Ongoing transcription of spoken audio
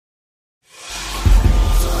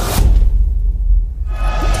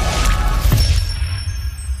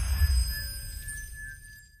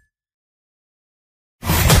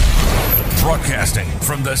Broadcasting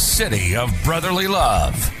from the city of brotherly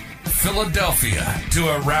love, Philadelphia, to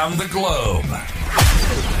around the globe.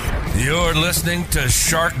 You're listening to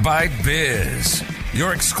Shark Bite Biz,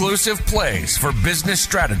 your exclusive place for business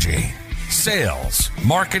strategy, sales,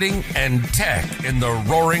 marketing, and tech in the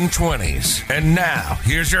roaring 20s. And now,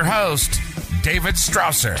 here's your host, David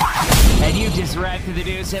Strausser. And you just arrived to the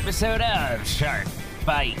newest episode of Shark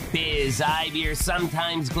Bite Biz. I'm your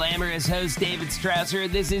sometimes glamorous host, David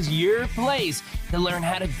Strausser. This is your place to learn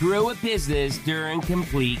how to grow a business during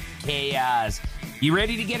complete chaos. You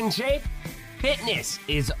ready to get in shape? Fitness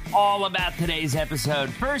is all about today's episode.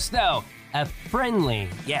 First, though, a friendly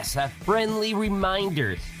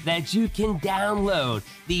reminder that you can download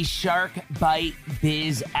the Shark Bite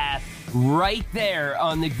Biz app right there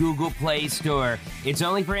on the Google Play Store. It's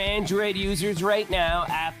only for Android users right now.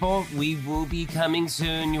 Apple, we will be coming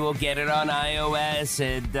soon. You will get it on iOS,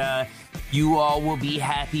 and you all will be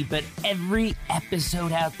happy. But every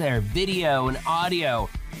episode out there, video and audio,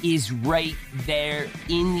 is right there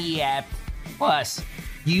in the app. Plus,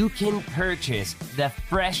 you can purchase the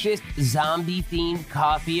freshest zombie-themed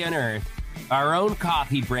coffee on earth, our own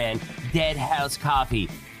coffee brand, Dead House Coffee,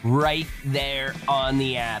 right there on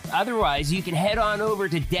the app. Otherwise, you can head on over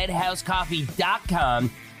to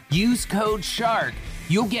deadhousecoffee.com, use code SHARK.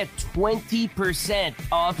 You'll get 20%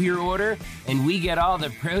 off your order, and we get all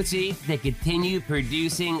the proceeds to continue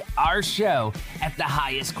producing our show at the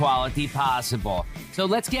highest quality possible. So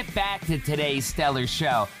let's get back to today's stellar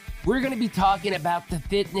show. We're going to be talking about the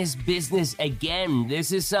fitness business again.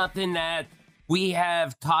 This is something that we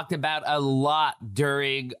have talked about a lot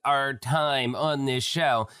during our time on this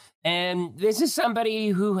show. And this is somebody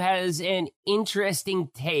who has an interesting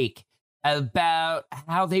take about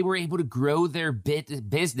how they were able to grow their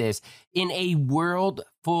business in a world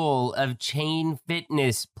full of chain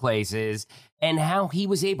fitness places, and how he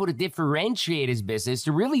was able to differentiate his business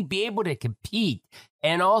to really be able to compete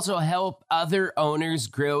and also help other owners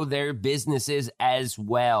grow their businesses as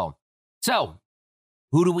well. So,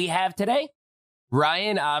 who do we have today?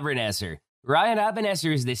 Ryan Obernesser. Ryan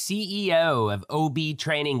Obernesser is the CEO of OB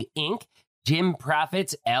Training, Inc., Gym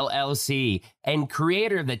Profits, LLC, and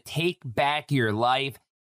creator of the Take Back Your Life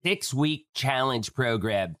 6-week challenge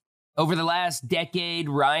program. Over the last decade,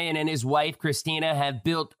 Ryan and his wife, Christina, have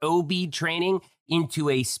built OB Training into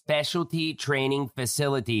a specialty training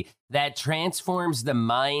facility that transforms the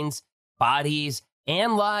minds, bodies,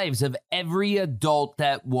 and lives of every adult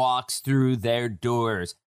that walks through their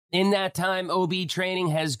doors. In that time, OB Training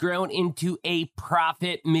has grown into a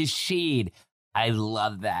profit machine. I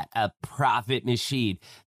love that, a profit machine,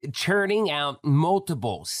 churning out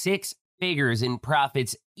multiple 6 figures in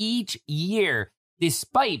profits each year,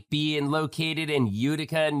 despite being located in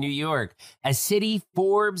Utica, New York, a city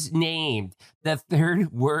Forbes named the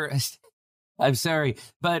third worst. I'm sorry,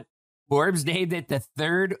 but Forbes named it the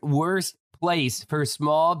third worst place for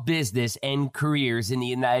small business and careers in the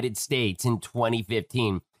United States in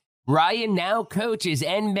 2015. Ryan now coaches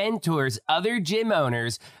and mentors other gym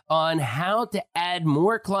owners on how to add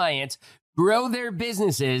more clients, grow their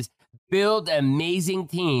businesses, build amazing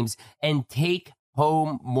teams, and take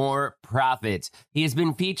home more profits. He has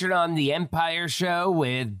been featured on The Empire Show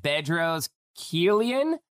with Bedros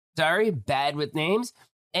Keuilian, bad with names,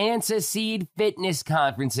 and Succeed Fitness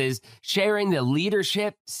conferences, sharing the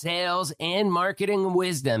leadership, sales, and marketing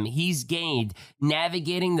wisdom he's gained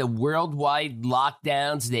navigating the worldwide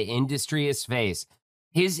lockdowns the industry has faced.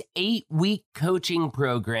 His 8-week coaching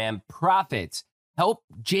program, Profits, help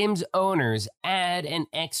gyms owners add an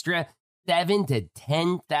extra $7,000 to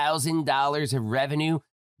 $10,000 of revenue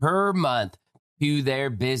per month to their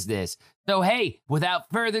business. So, hey, without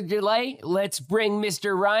further delay, let's bring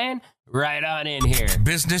Mr. Ryan right on in here.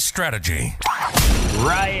 Business strategy.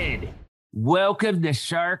 Ryan, welcome to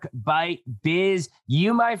Shark Bite Biz.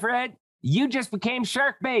 You, my friend, you just became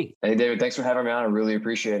Shark Bait. Hey, David, thanks for having me on. I really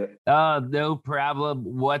appreciate it. No problem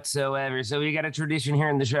whatsoever. So we got a tradition here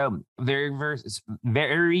in the show.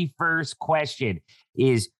 Very first question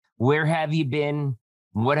is, where have you been?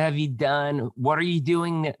 What have you done? What are you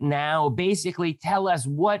doing now? Basically, tell us,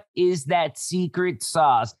 what is that secret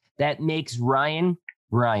sauce that makes Ryan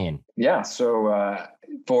Ryan? Yeah, so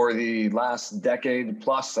for the last decade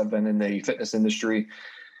plus, I've been in the fitness industry.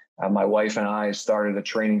 My wife and I started a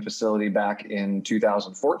training facility back in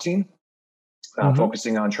 2014,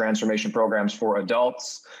 focusing on transformation programs for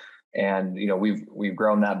adults. And, you know, we've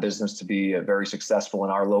grown that business to be very successful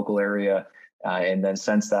in our local area. And then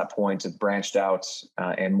since that point, have branched out.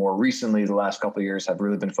 And more recently, the last couple of years have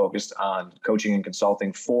really been focused on coaching and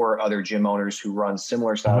consulting for other gym owners who run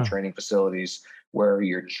similar style training facilities where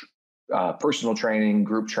you're personal training,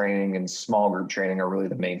 group training, and small group training are really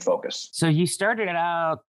the main focus. So you started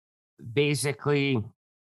out basically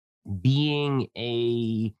being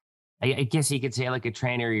I guess you could say like a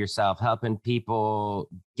trainer yourself, helping people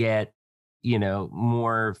get,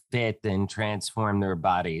 more fit and transform their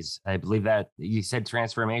bodies. I believe that you said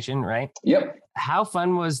transformation, right? Yep. How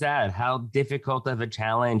fun was that? How difficult of a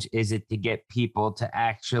challenge is it to get people to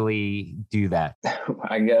actually do that?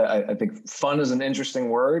 I think fun is an interesting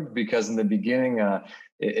word, because in the beginning,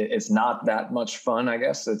 it's not that much fun. I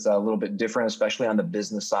guess it's a little bit different, especially on the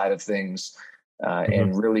business side of things,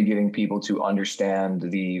 and really getting people to understand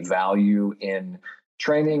the value in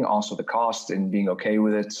training, also the cost and being okay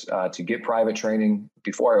with it, to get private training.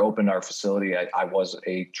 Before I opened our facility, I was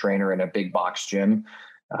a trainer in a big box gym.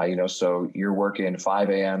 So you're working 5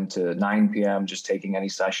 a.m. to 9 p.m., just taking any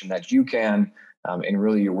session that you can. And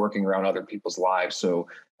really you're working around other people's lives. So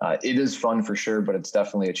it is fun for sure, but it's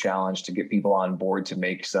definitely a challenge to get people on board to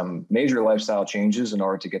make some major lifestyle changes in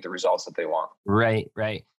order to get the results that they want. Right,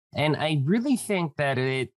 right. And I really think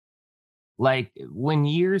that like when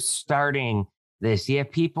you're starting this, you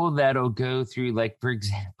have people that'll go through, like, for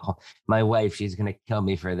example, my wife, she's going to kill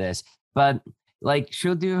me for this, but like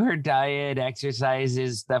she'll do her diet,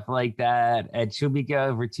 exercises, stuff like that. And she'll be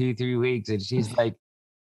going for 2-3 weeks. And she's like,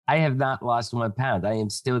 I have not lost 1 pound. I am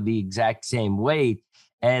still the exact same weight.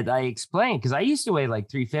 And I explained, because I used to weigh like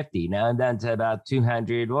 350. Now I'm down to about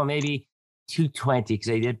 200, well, maybe 220, because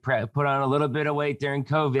I did put on a little bit of weight during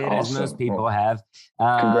COVID, Awesome. as most people have.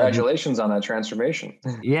 Congratulations on that transformation.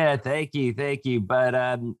 Yeah, thank you. But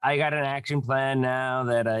I got an action plan now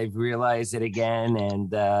that I've realized it again.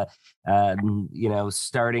 And,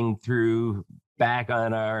 starting through back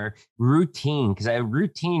on our routine, because our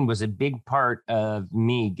routine was a big part of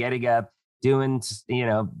me getting up, doing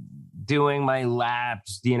my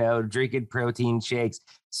laps, drinking protein shakes,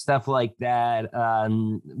 stuff like that,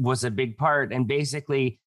 was a big part. And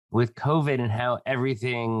basically with COVID and how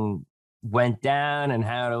everything went down and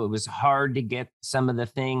how it was hard to get some of the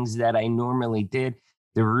things that I normally did,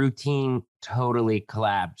 the routine totally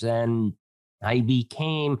collapsed. And I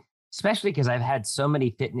became, especially because I've had so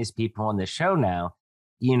many fitness people on the show now,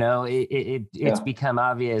 it's become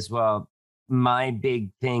obvious. Well, my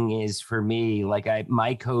big thing is, for me, like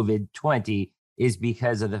my COVID-20 is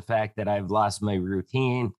because of the fact that I've lost my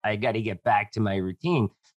routine. I got to get back to my routine.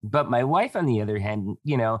 But my wife, on the other hand,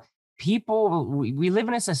 we live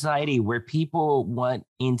in a society where people want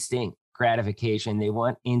instant gratification. They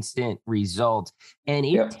want instant results. And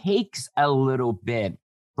it takes a little bit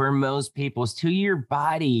for most people to your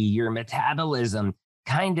body, your metabolism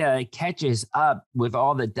kind of catches up with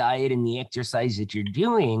all the diet and the exercise that you're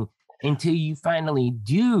doing until you finally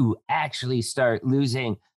do actually start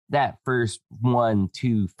losing that first 1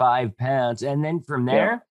 to 5 pounds. And then from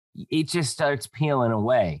there, it just starts peeling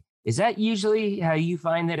away. Is that usually how you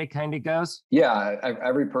find that it kind of goes? Yeah,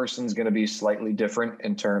 every person's going to be slightly different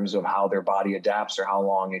in terms of how their body adapts or how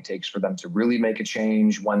long it takes for them to really make a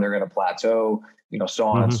change, when they're going to plateau, so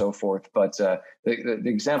on and so forth. But the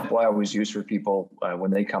example I always use for people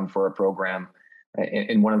when they come for a program,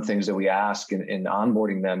 and one of the things that we ask in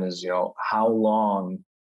onboarding them is, how long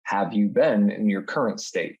have you been in your current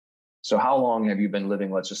state? So how long have you been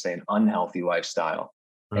living, let's just say, an unhealthy lifestyle?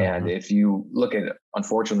 And if you look at,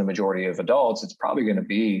 unfortunately, the majority of adults, it's probably going to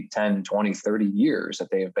be 10, 20, 30 years that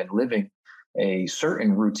they have been living a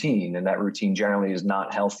certain routine, and that routine generally is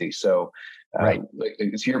not healthy. So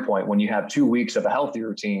to your point, when you have 2 weeks of a healthy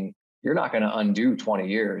routine, you're not going to undo 20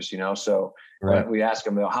 years, So we ask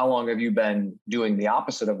them, how long have you been doing the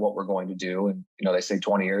opposite of what we're going to do? And, they say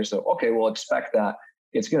 20 years. So, okay, we'll expect that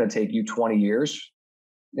it's going to take you 20 years.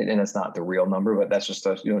 And it's not the real number, but that's just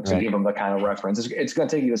to give them the kind of reference. It's going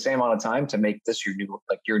to take you the same amount of time to make this your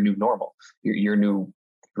new normal, your new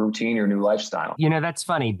routine, your new lifestyle. That's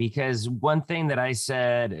funny, because one thing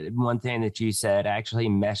that you said actually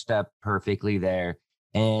meshed up perfectly there.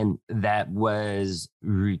 And that was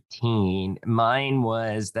routine. Mine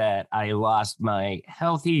was that I lost my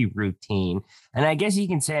healthy routine. And I guess you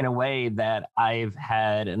can say in a way that I've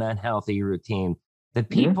had an unhealthy routine. The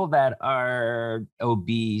people that are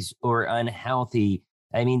obese or unhealthy,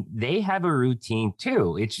 I mean, they have a routine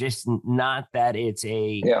too. It's just not that it's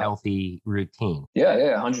a healthy routine.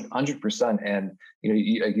 Yeah, 100%. And,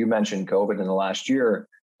 you mentioned COVID in the last year.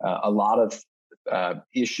 A lot of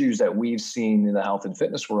issues that we've seen in the health and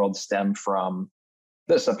fitness world stem from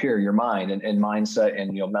this up here, your mind and mindset,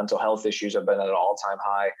 and, mental health issues have been at an all-time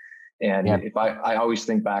high. And if I always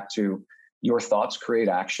think back to, your thoughts create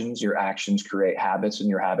actions, your actions create habits, and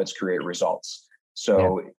your habits create results.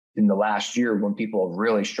 So in the last year, when people have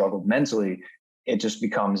really struggled mentally, it just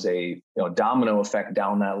becomes a domino effect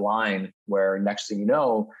down that line where next thing you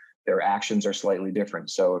know, their actions are slightly different.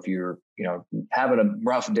 So if you're having a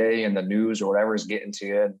rough day and the news or whatever is getting to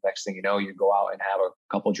you, next thing you know, you go out and have a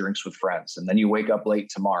couple drinks with friends, and then you wake up late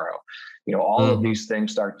tomorrow. All of these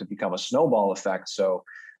things start to become a snowball effect. So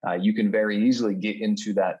you can very easily get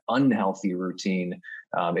into that unhealthy routine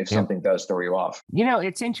if something does throw you off.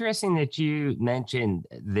 It's interesting that you mentioned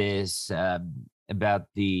this about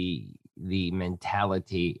the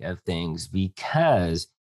mentality of things, because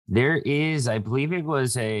there is, I believe it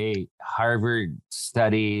was a Harvard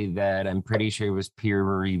study that I'm pretty sure was peer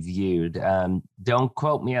reviewed. Don't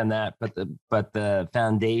quote me on that, but the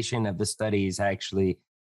foundation of the study is actually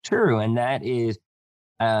true, and that is,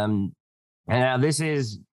 and now this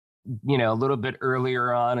is a little bit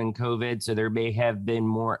earlier on in COVID, so there may have been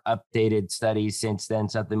more updated studies since then,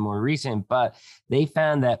 something more recent, but they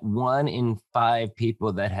found that 1 in 5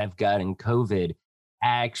 people that have gotten COVID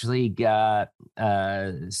actually got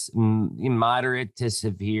moderate to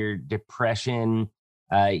severe depression,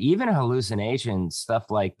 even hallucinations, stuff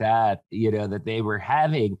like that, that they were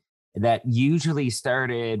having, that usually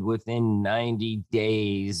started within 90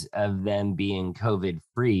 days of them being COVID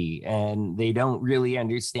free. And they don't really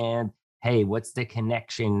understand, hey, what's the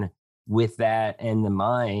connection with that and the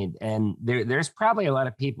mind? And there's probably a lot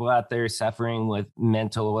of people out there suffering with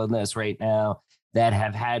mental illness right now that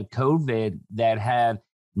have had COVID that have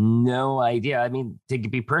no idea. I mean, to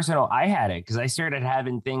be personal, I had it because I started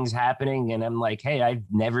having things happening and I'm like, hey, I've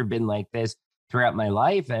never been like this throughout my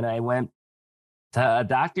life. And I went to a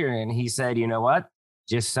doctor and he said, you know what,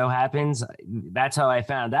 just so happens, that's how I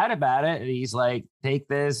found out about it. He's like, take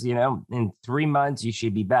this, in 3 months, you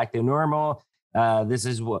should be back to normal. This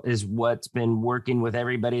is what's been working with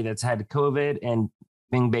everybody that's had COVID, and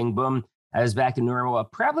bing, bing, boom. I was back to normal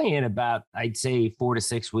probably in about, I'd say 4 to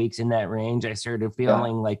 6 weeks, in that range. I started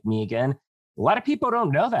feeling like me again. A lot of people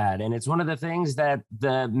don't know that. And it's one of the things that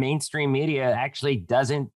the mainstream media actually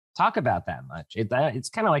doesn't talk about that much. It's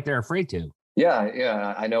kind of like they're afraid to.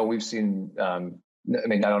 Yeah. I know we've seen, I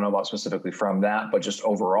don't know about specifically from that, but just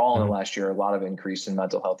overall in the last year, a lot of increase in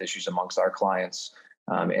mental health issues amongst our clients.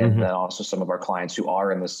 And then also some of our clients who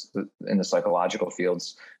are in the psychological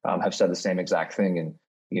fields have said the same exact thing. And,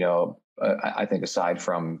 I think aside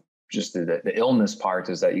from just the illness part,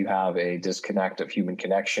 is that you have a disconnect of human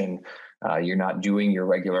connection. You're not doing your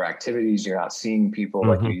regular activities. You're not seeing people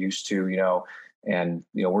like you used to, and,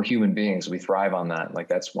 we're human beings. We thrive on that. Like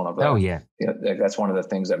that's one of the, that's one of the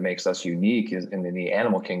things that makes us unique in the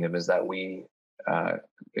animal kingdom, is that we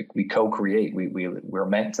co-create. We're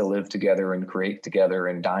meant to live together and create together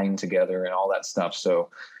and dine together and all that stuff. So,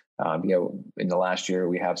 in the last year,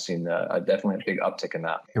 we have seen definitely a big uptick in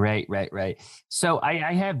that. Right. So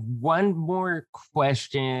I have one more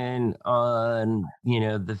question on,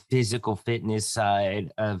 the physical fitness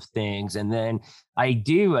side of things. And then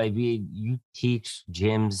you teach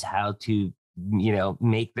gyms how to,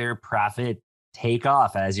 make their profit take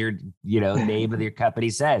off, as your name of your company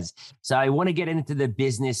says. So I want to get into the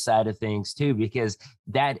business side of things too, because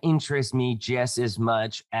that interests me just as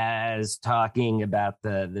much as talking about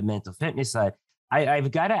the mental fitness side.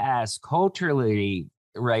 I've got to ask, culturally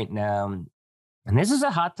right now, and this is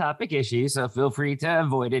a hot topic issue, so feel free to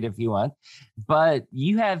avoid it if you want, but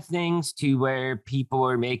you have things to where people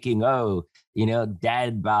are making, dad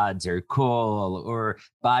bods are cool, or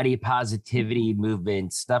body positivity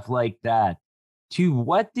movements, stuff like that. To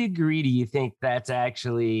what degree do you think that's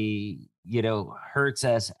actually, hurts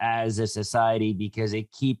us as a society because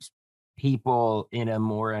it keeps people in a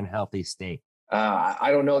more unhealthy state?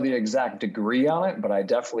 I don't know the exact degree on it, but I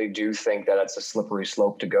definitely do think that it's a slippery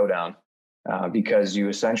slope to go down, because you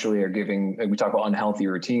essentially are giving, we talk about unhealthy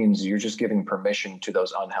routines, you're just giving permission to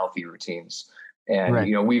those unhealthy routines.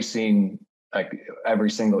 And, we've seen like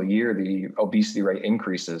every single year, the obesity rate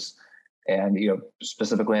increases. And,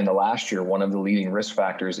 specifically in the last year, one of the leading risk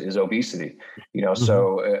factors is obesity,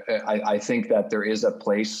 so I think that there is a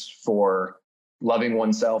place for loving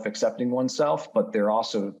oneself, accepting oneself, but there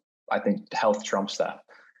also, I think health trumps that.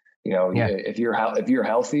 If you're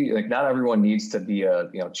healthy, like not everyone needs to be a,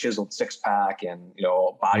 chiseled 6-pack and,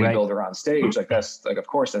 bodybuilder on stage. Like that's like, of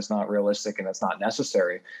course that's not realistic and that's not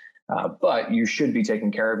necessary. But you should be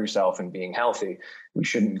taking care of yourself and being healthy. We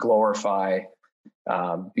shouldn't glorify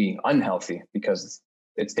being unhealthy because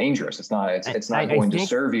it's dangerous. It's not going to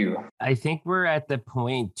serve you. I think we're at the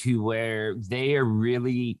point to where they are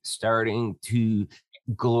really starting to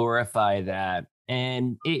glorify that.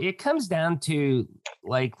 And it comes down to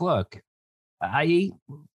like, look, I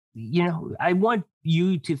want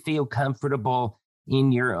you to feel comfortable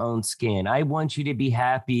in your own skin. I want you to be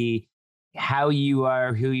happy how you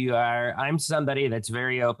are, who you are. I'm somebody that's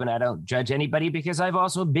very open. I don't judge anybody because I've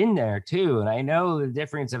also been there too. And I know the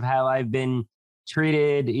difference of how I've been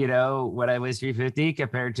treated, when I was 350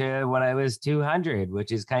 compared to when I was 200,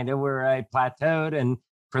 which is kind of where I plateaued. And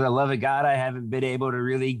for the love of God, I haven't been able to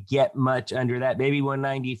really get much under that, maybe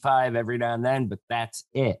 195 every now and then, but that's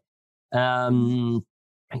it. So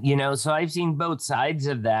I've seen both sides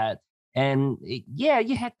of that. And yeah,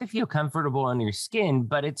 you have to feel comfortable on your skin,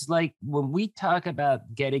 but it's like when we talk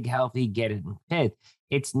about getting healthy, getting fit,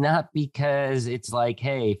 it's not because it's like,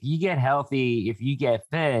 hey, if you get healthy, if you get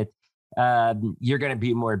fit, you're going to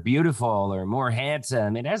be more beautiful or more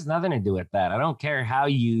handsome. It has nothing to do with that. I don't care how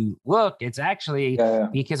you look. It's actually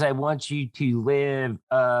because I want you to live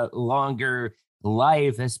a longer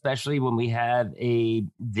life, especially when we have a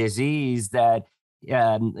disease that,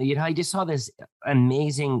 I just saw this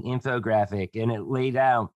amazing infographic and it laid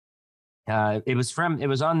out, it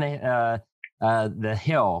was on the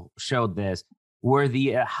Hill showed this, where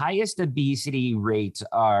the highest obesity rates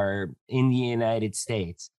are in the United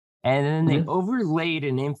States. And then they overlaid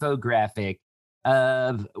an infographic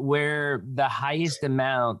of where the highest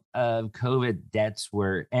amount of COVID deaths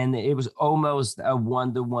were. And it was almost a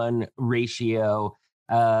 1-to-1 ratio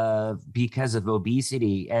because of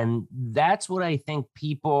obesity. And that's what I think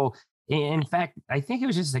people, in fact, I think it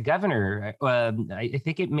was just the governor. I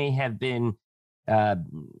think it may have been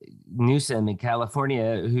Newsom in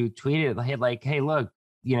California who tweeted like, hey, look,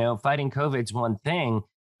 fighting COVID's one thing,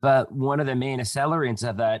 but one of the main accelerants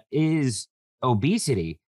of that is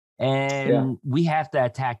obesity. And we have to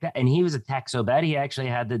attack that. And he was attacked so bad, he actually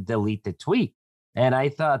had to delete the tweet. And I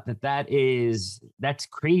thought that's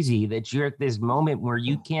crazy that you're at this moment where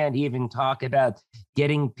you can't even talk about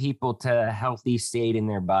getting people to a healthy state in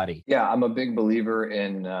their body. Yeah, I'm a big believer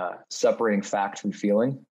in separating fact from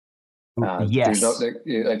feeling. Yes.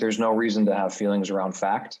 There's no reason to have feelings around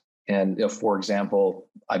fact. And if, for example,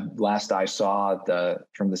 last I saw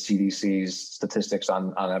from the CDC's statistics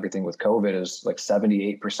on everything with COVID is like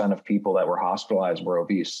 78% of people that were hospitalized were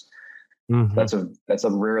obese. Mm-hmm. That's a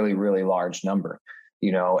really, really large number,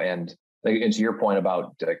 and to your point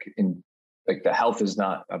about the health is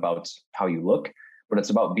not about how you look, but it's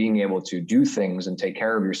about being able to do things and take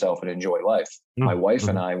care of yourself and enjoy life. Mm-hmm. My wife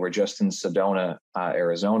and I were just in Sedona,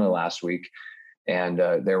 Arizona last week, and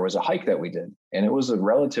there was a hike that we did, and it was a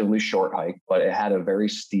relatively short hike, but it had a very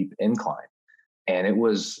steep incline. And it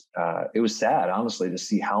was sad, honestly, to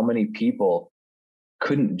see how many people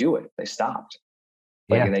couldn't do it. They stopped.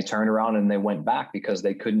 And they turned around and they went back because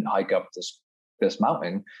they couldn't hike up this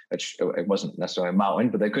mountain. It wasn't necessarily a mountain,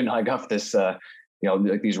 but they couldn't hike up this,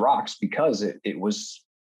 like these rocks because it was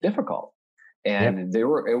difficult. And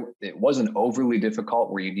it wasn't overly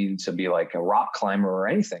difficult where you needed to be like a rock climber or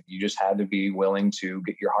anything. You just had to be willing to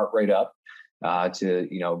get your heart rate up, to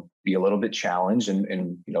be a little bit challenged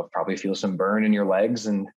and probably feel some burn in your legs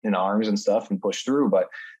and arms and stuff and push through. But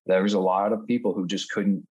there was a lot of people who just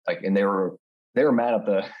couldn't and they were mad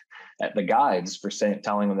at the guides for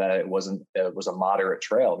telling them that it was a moderate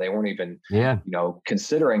trail. They weren't even,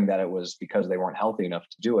 considering that it was because they weren't healthy enough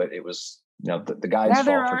to do it. It was, the guides'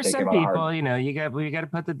 fault for taking about people, we got to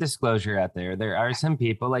put the disclosure out there. There are some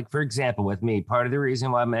people, like, for example, with me, part of the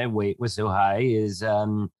reason why my weight was so high is,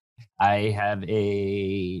 I have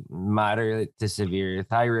a moderate to severe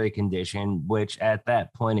thyroid condition, which at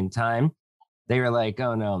that point in time, they were like,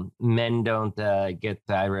 oh no, men don't get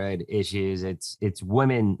thyroid issues. It's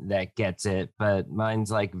women that gets it, but mine's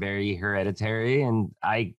like very hereditary, and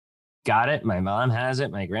I got it. My mom has it.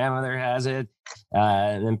 My grandmother has it.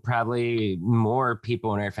 And probably more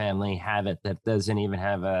people in our family have it that doesn't even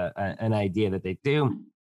have an idea that they do.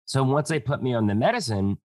 So once they put me on the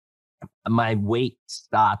medicine, my weight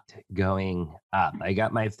stopped going up. I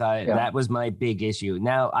got my that was my big issue.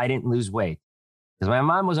 Now I didn't lose weight. Because my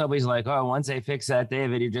mom was always like, oh, once I fix that,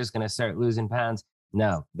 David, you're just going to start losing pounds.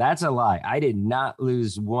 No, that's a lie. I did not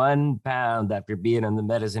lose 1 pound after being on the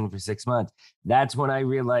medicine for 6 months. That's when I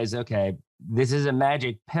realized, okay, this is a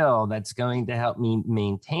magic pill that's going to help me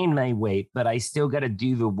maintain my weight, but I still got to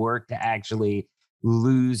do the work to actually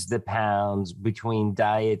lose the pounds between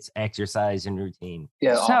diets, exercise, and routine.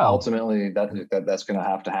 Yeah, so, ultimately that's going to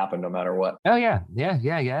have to happen no matter what. Oh yeah.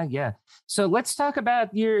 So let's talk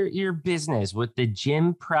about your business with the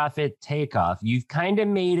Gym Profit Takeoff. You've kind of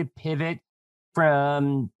made a pivot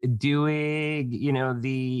from doing,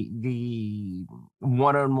 the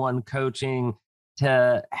one-on-one coaching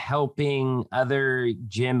to helping other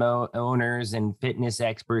gym owners and fitness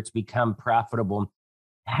experts become profitable.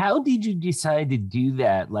 How did you decide to do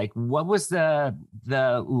that? Like, what was the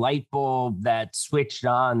light bulb that switched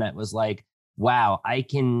on that was like, wow, I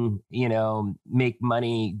can, make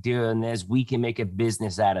money doing this. We can make a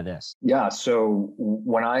business out of this? Yeah. So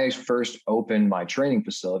when I first opened my training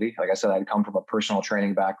facility, like I said, I'd come from a personal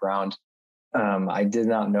training background. I did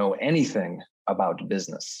not know anything about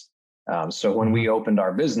business. So when we opened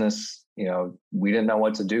our business, we didn't know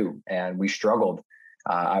what to do and we struggled.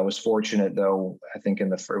 I was fortunate though, I think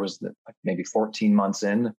maybe 14 months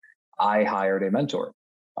in, I hired a mentor.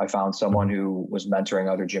 I found someone who was mentoring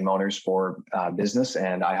other gym owners for business,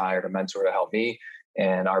 and I hired a mentor to help me,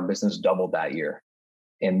 and our business doubled that year.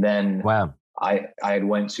 And then Wow. I had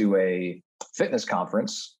went to a fitness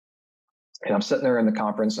conference, and I'm sitting there in the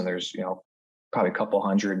conference, and there's probably a couple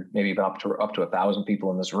hundred, maybe up to 1,000 people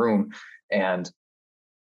in this room, and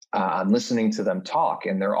I'm listening to them talk,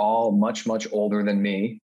 and they're all much, much older than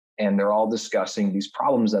me, and they're all discussing these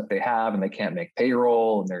problems that they have, and they can't make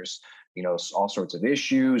payroll, and there's all sorts of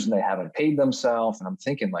issues, and they haven't paid themselves. And I'm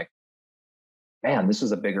thinking like, man, this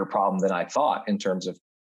is a bigger problem than I thought in terms of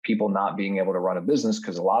people not being able to run a business,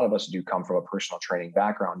 because a lot of us do come from a personal training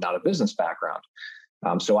background, not a business background.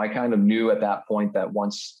 So I kind of knew at that point that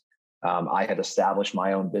once I had established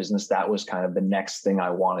my own business, that was kind of the next thing I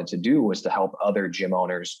wanted to do, was to help other gym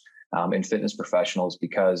owners and fitness professionals,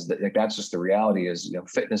 because that's just the reality is,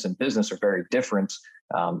 fitness and business are very different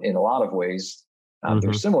in a lot of ways.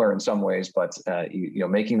 They're similar in some ways, but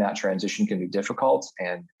making that transition can be difficult,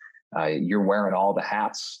 and you're wearing all the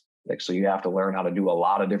hats. So you have to learn how to do a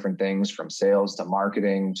lot of different things, from sales to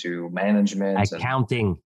marketing to management,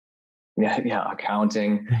 accounting.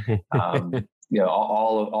 Accounting.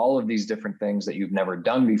 All of these different things that you've never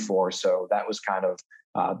done before. So that was kind of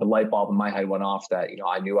the light bulb in my head went off that,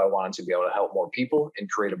 I knew I wanted to be able to help more people and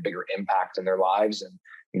create a bigger impact in their lives. And,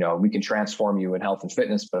 we can transform you in health and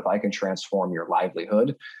fitness, but if I can transform your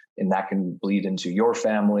livelihood and that can bleed into your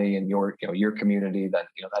family and your community, then,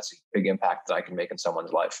 that's a big impact that I can make in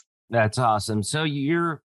someone's life. That's awesome. So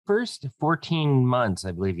your first 14 months,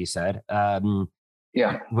 I believe you said,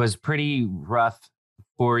 was pretty rough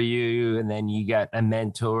for you. And then you got a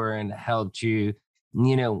mentor and helped you.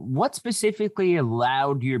 What specifically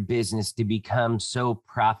allowed your business to become so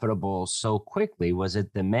profitable so quickly? Was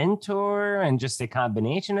it the mentor and just a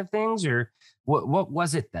combination of things, or what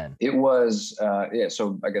was it then? It was,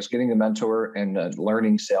 so I guess getting the mentor and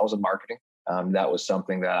learning sales and marketing. That was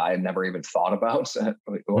something that I had never even thought about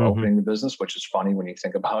opening the business, which is funny when you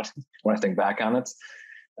think about it, when I think back on it.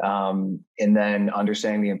 And then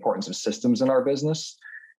understanding the importance of systems in our business.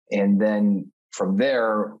 And then from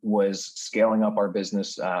there was scaling up our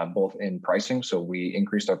business, both in pricing. So we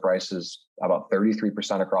increased our prices about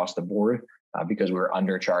 33% across the board because we were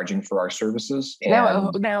undercharging for our services. And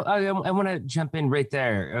now I want to jump in right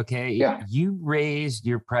there. Okay. Yeah. You raised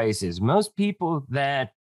your prices. Most people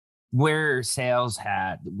that wear sales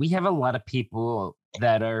hat, we have a lot of people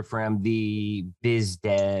that are from the biz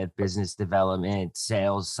dev, business development,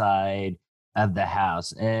 sales side of the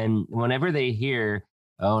house. And whenever they hear,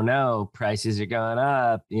 oh no, prices are going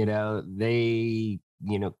up, they,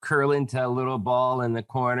 curl into a little ball in the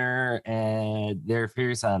corner and they're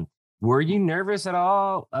fearsome. Were you nervous at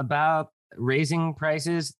all about raising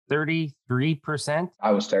prices 33%?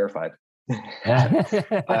 I was terrified.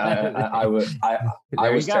 I was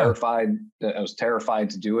terrified. I was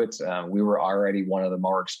terrified to do it. We were already one of the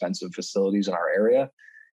more expensive facilities in our area.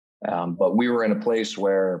 But we were in a place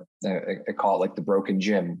where I call it like the broken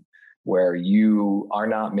gym, where you are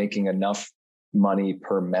not making enough money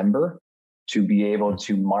per member to be able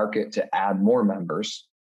to market to add more members.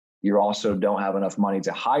 You also don't have enough money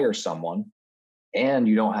to hire someone, and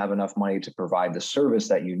you don't have enough money to provide the service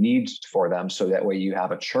that you need for them. So that way you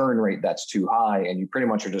have a churn rate that's too high, and you pretty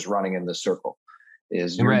much are just running in this circle.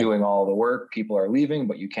 You're doing all the work, people are leaving,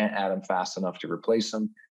 but you can't add them fast enough to replace them.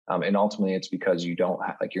 And ultimately it's because you don't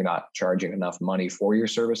you're not charging enough money for your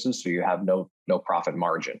services. So you have no profit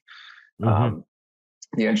margin. The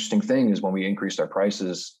interesting thing is when we increased our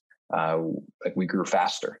prices, we grew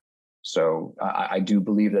faster. So I do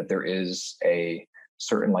believe that there is a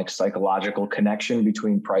certain psychological connection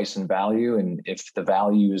between price and value. And if the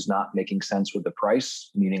value is not making sense with the price,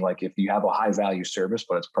 meaning if you have a high value service,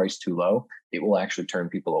 but it's priced too low, it will actually turn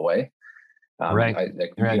people away. Right.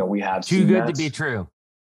 We have too good to be true.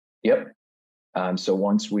 Yep. So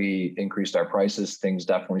once we increased our prices, things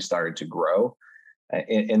definitely started to grow.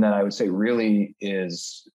 And then I would say really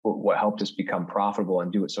is what helped us become profitable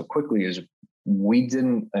and do it so quickly is we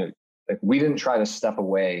didn't try to step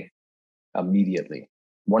away immediately.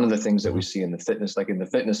 One of the things that we see in the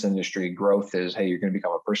fitness industry, growth is, hey, you're going to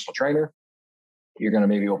become a personal trainer. You're going to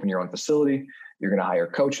maybe open your own facility. You're going to hire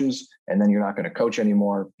coaches, and then you're not going to coach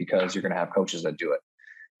anymore because you're going to have coaches that do it.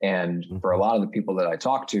 And for a lot of the people that I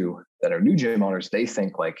talk to that are new gym owners, they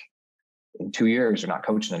think like in 2 years, they're not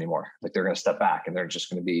coaching anymore. Like they're going to step back and they're just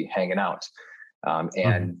going to be hanging out.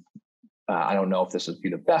 I don't know if this would be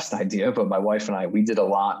the best idea, but my wife and I, we did a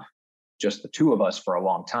lot, just the two of us for a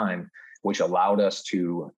long time, which allowed us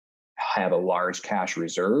to have a large cash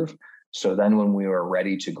reserve. So then when we were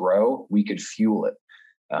ready to grow, we could fuel it.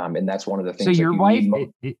 And that's one of the things. So your wife,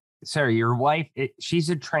 your wife, she's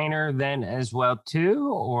a trainer then as well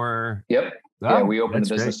too, or? Yep. Yeah, we opened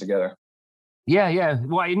the business together. Yeah.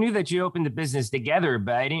 Well, I knew that you opened the business together,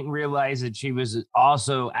 but I didn't realize that she was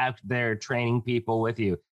also out there training people with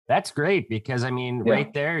you. That's great because, I mean,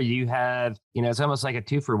 right there you have, it's almost like a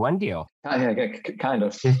 2-for-1 deal. Yeah, kind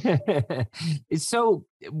of. So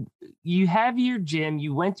you have your gym,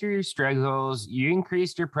 you went through your struggles, you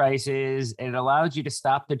increased your prices, it allowed you to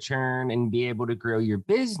stop the churn and be able to grow your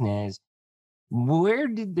business. Where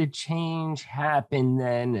did the change happen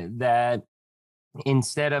then that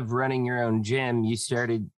instead of running your own gym, you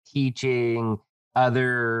started teaching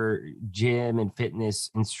other gym and fitness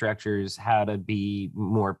instructors how to be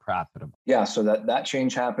more profitable? Yeah, so that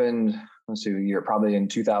change happened, let's see, probably in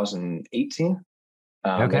 2018.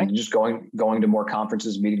 And just going to more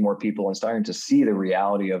conferences, meeting more people, and starting to see the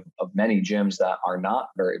reality of many gyms that are not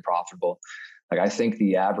very profitable. Like I think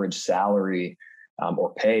the average salary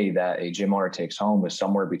or pay that a gym owner takes home is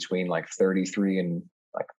somewhere between like 33 and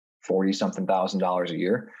like 40 something $1,000 a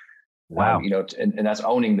year. Wow. And that's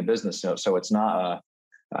owning the business. So it's not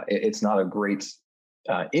a great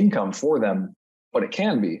income for them, but it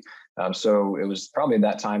can be. So it was probably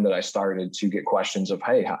that time that I started to get questions of,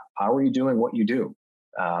 hey, how are you doing what you do?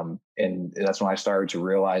 And that's when I started to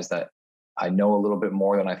realize that I know a little bit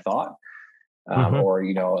more than I thought. Or,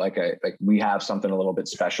 like we have something a little bit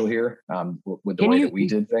special here with the way that we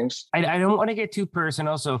did things. I don't want to get too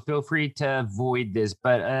personal, so feel free to avoid this,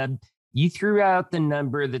 but you threw out the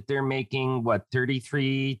number that they're making,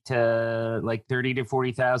 33 to like 30 to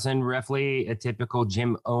 40,000 roughly a typical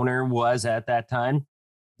gym owner was at that time.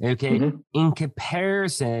 Okay. Mm-hmm. In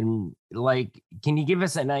comparison, like, can you give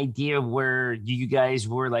us an idea of where you guys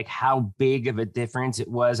were, like how big of a difference it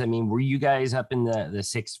was? I mean, were you guys up in the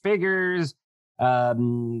six figures?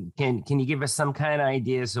 Can you give us some kind of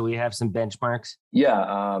idea so we have some benchmarks?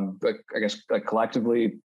 Yeah. But I guess like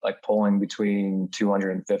collectively, like pulling between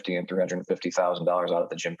 $250,000 and $350,000 out of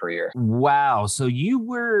the gym per year. Wow. So you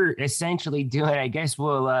were essentially doing, I guess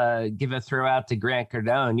we'll give a throw out to Grant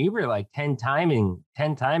Cardone. You were like 10 timing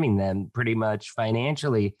them pretty much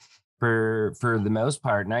financially for the most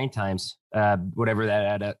part, 9 times, whatever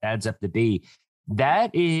that adds up to be. That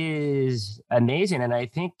is amazing. And I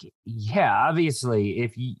think, obviously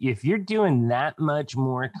if you're doing that much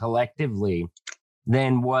more collectively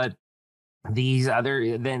than what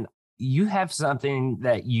then you have something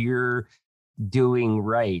that you're doing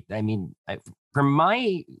right. I mean, from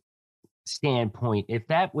my standpoint, if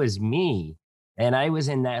that was me and I was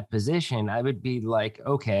in that position, I would be like,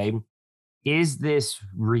 okay, is this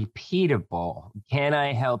repeatable? Can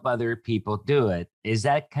I help other people do it? Is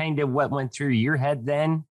that kind of what went through your head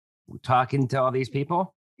then, talking to all these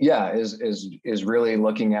people? Yeah, is really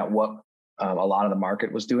looking at what a lot of the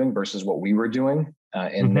market was doing versus what we were doing.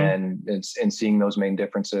 And then and seeing those main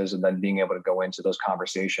differences, and then being able to go into those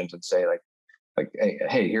conversations and say like,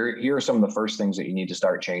 hey, here are some of the first things that you need to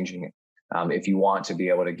start changing. If you want to be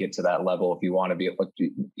able to get to that level, if you want to be able to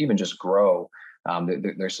even just grow,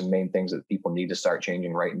 there's some main things that people need to start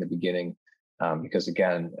changing right in the beginning. Because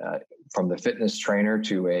again, from the fitness trainer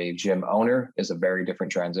to a gym owner is a very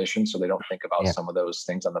different transition. So they don't think about some of those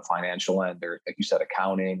things on the financial end, or like you said,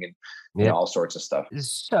 accounting and all sorts of stuff.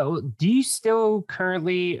 So do you still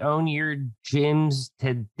currently own your gyms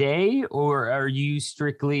today, or are you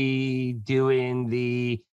strictly doing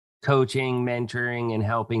the coaching, mentoring, and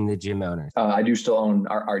helping the gym owners? I do still own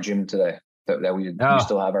our gym today. That we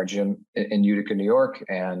still have our gym in Utica, New York.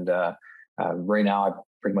 And right now I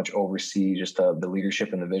pretty much oversee just the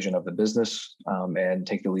leadership and the vision of the business, and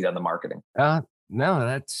take the lead on the marketing.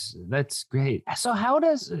 No, that's great. So how do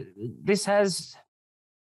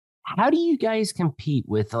you guys compete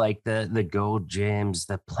with like the gold gyms,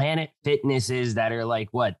 the Planet Fitnesses that are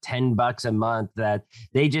like $10 a month, that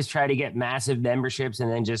they just try to get massive memberships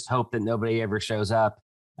and then just hope that nobody ever shows up?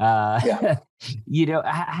 How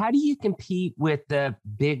do you compete with the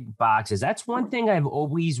big boxes? That's one thing I've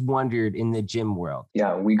always wondered in the gym world.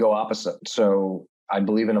 Yeah, we go opposite. So I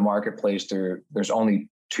believe in a marketplace, there's only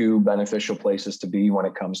 2 beneficial places to be when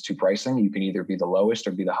it comes to pricing. You can either be the lowest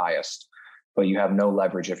or be the highest, but you have no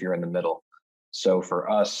leverage if you're in the middle. So for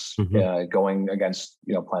us, going against,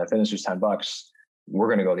 Planet Fitness, who's $10, we're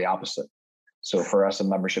going to go the opposite. So for us, a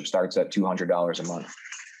membership starts at $200 a month.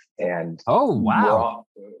 And oh, wow.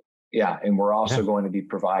 We're also going to be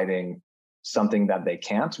providing something that they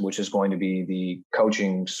can't, which is going to be the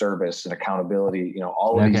coaching service and accountability,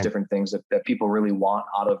 all of these different things that people really want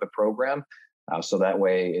out of the program. So that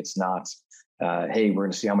way it's not, hey, we're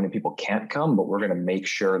going to see how many people can't come, but we're going to make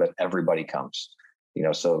sure that everybody comes.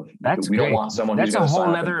 So that's we great. don't want someone that's who's a whole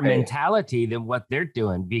nother mentality than what they're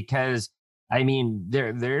doing, because I mean,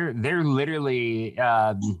 they're literally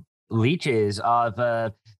leeches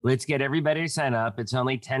of let's get everybody to sign up. It's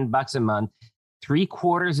only $10 a month.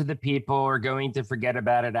 3/4 of the people are going to forget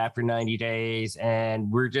about it after 90 days. And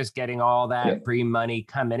we're just getting all that free money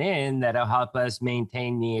coming in that'll help us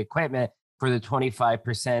maintain the equipment for the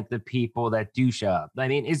 25% the people that do show up. I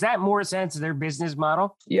mean, is that more sense of their business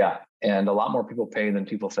model? Yeah. And a lot more people pay than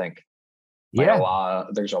people think.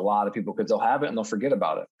 There's a lot of people, because they'll have it and they'll forget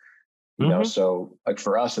about it. So like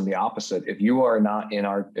for us, in the opposite, if you are not in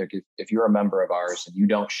if you're a member of ours and you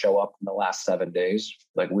don't show up in the last 7 days,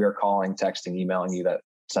 like we are calling, texting, emailing you that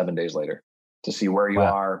 7 days later to see where you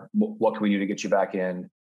are, what can we do to get you back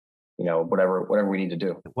in, whatever we need to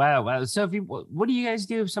do. Wow. So what do you guys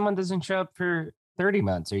do if someone doesn't show up for 30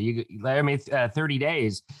 months? 30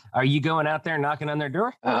 days. Are you going out there knocking on their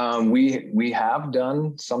door? We have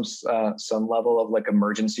done some level of like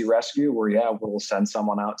emergency rescue where, we'll send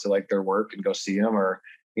someone out to like their work and go see them, or,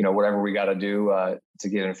 whatever we got to do to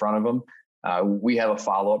get in front of them. We have a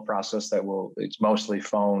follow-up process it's mostly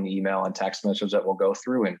phone, email, and text messages that we'll go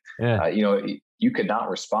through. And, you could not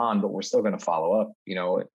respond, but we're still going to follow up,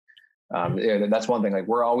 that's one thing. Like,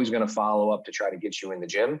 we're always going to follow up to try to get you in the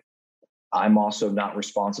gym. I'm also not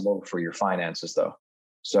responsible for your finances, though.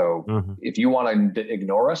 So if you want to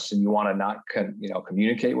ignore us and you want to not,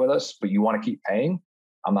 communicate with us, but you want to keep paying,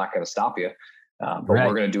 I'm not going to stop you. But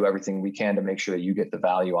we're going to do everything we can to make sure that you get the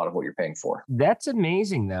value out of what you're paying for. That's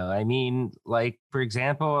amazing, though. I mean, like, for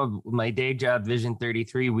example, my day job, Vision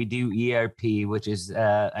 33, we do ERP, which is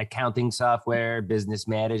accounting software, business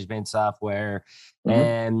management software,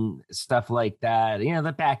 and stuff like that.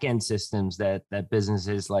 The back end systems that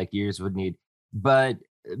businesses like yours would need. But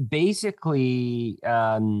basically,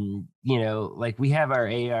 like we have our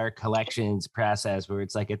AR collections process where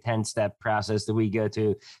it's like a 10-step process that we go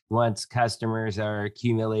to once customers are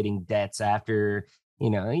accumulating debts after,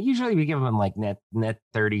 usually we give them like net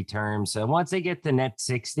 30 terms. So once they get to net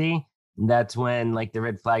 60, that's when like the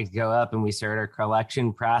red flags go up and we start our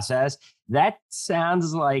collection process. That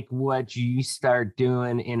sounds like what you start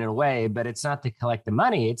doing in a way, but it's not to collect the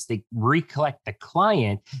money. It's to recollect the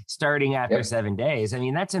client starting after 7 days. I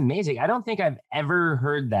mean, that's amazing. I don't think I've ever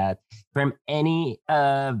heard that from any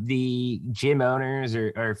of the gym owners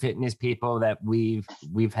or fitness people that we've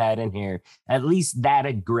had in here, at least that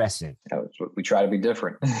aggressive. We try to be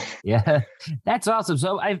different. Yeah, that's awesome.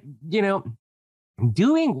 So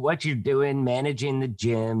doing what you're doing, managing the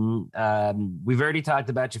gym. We've already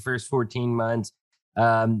talked about your first 14 months.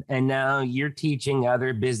 And now you're teaching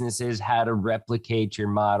other businesses how to replicate your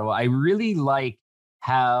model. I really like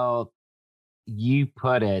how you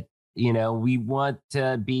put it. We want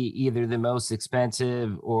to be either the most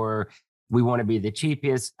expensive or we want to be the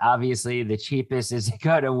cheapest. Obviously, the cheapest isn't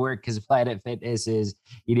going to work because Planet Fitness is,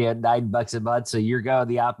 $9 a month. So you're going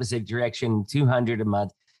the opposite direction, $200 a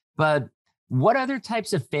month. But what other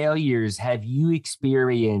types of failures have you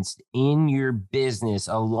experienced in your business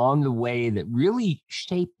along the way that really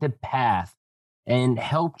shaped the path and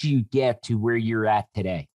helped you get to where you're at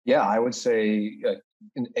today? Yeah, I would say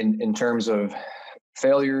in terms of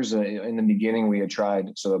failures, in the beginning, we had tried.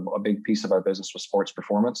 So a big piece of our business was sports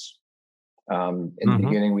performance. In the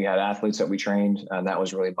beginning, we had athletes that we trained, and that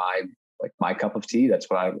was really my cup of tea. That's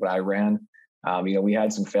what I ran. We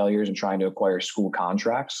had some failures in trying to acquire school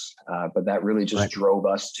contracts, but that really just drove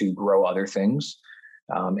us to grow other things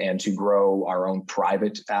and to grow our own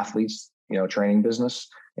private athletes, training business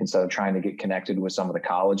instead of trying to get connected with some of the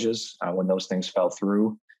colleges when those things fell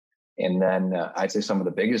through. And then I'd say some of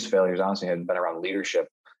the biggest failures, honestly, had been around leadership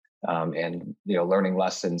and, learning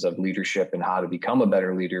lessons of leadership and how to become a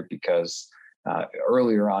better leader. Because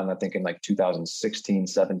earlier on, I think in like 2016,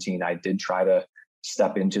 17, I did try to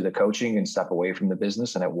step into the coaching and step away from the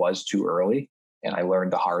business. And it was too early. And I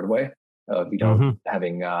learned the hard way of,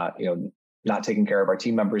 having, not taking care of our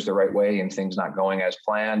team members the right way and things not going as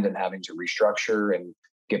planned and having to restructure and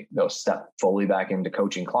get step fully back into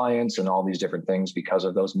coaching clients and all these different things because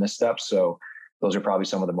of those missteps. So those are probably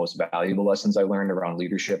some of the most valuable lessons I learned around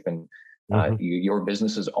leadership. And your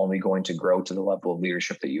business is only going to grow to the level of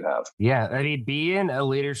leadership that you have. Yeah. I mean, being a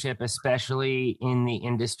leadership, especially in the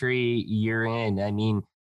industry you're in, I mean,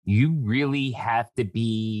 you really have to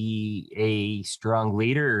be a strong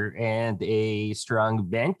leader and a strong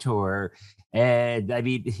mentor. And I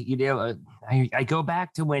mean, I go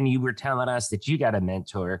back to when you were telling us that you got a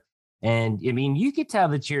mentor. And I mean, you could tell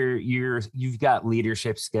that you've got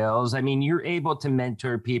leadership skills. I mean, you're able to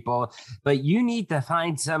mentor people, but you need to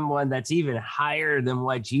find someone that's even higher than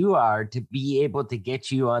what you are to be able to get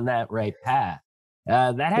you on that right path.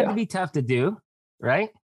 That had to be tough to do, right?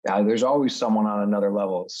 Yeah, there's always someone on another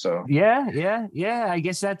level. So yeah. I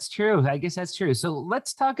guess that's true. So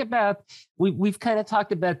let's talk about we've kind of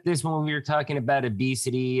talked about this when we were talking about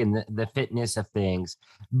obesity and the fitness of things,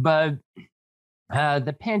 but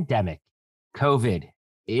the pandemic, COVID,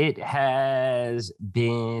 it has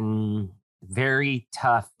been very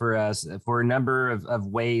tough for us for a number of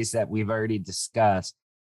ways that we've already discussed.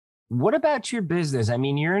 What about your business? I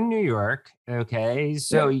mean, you're in New York, okay?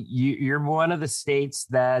 So you're one of the states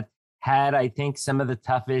that had, I think, some of the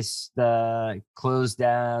toughest close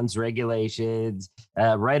downs, regulations,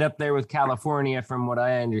 right up there with California, from what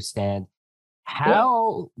I understand.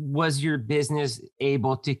 How was your business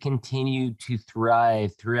able to continue to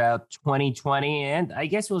thrive throughout 2020? And I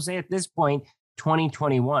guess we'll say at this point,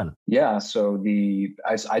 2021. Yeah. So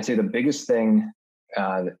I'd say the biggest thing,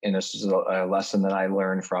 and this is a lesson that I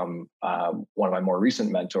learned from one of my more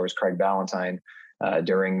recent mentors, Craig Ballantyne,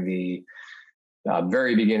 during the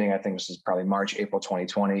very beginning, I think this is probably March, April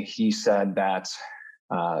 2020. He said that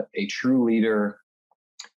a true leader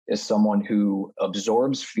is someone who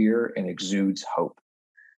absorbs fear and exudes hope.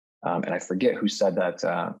 And I forget who said that.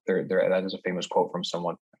 That is a famous quote from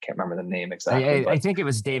someone. I can't remember the name exactly. I think it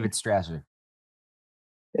was David Strasser.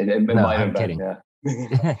 It no, might I'm have kidding. Been,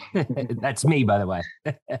 yeah. That's me, by the way.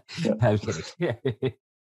 I'm kidding.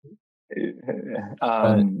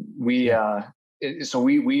 So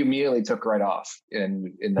we immediately took right off,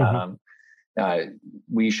 and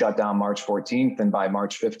we shut down March 14th, and by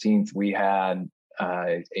March 15th we had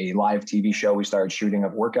a live TV show we started shooting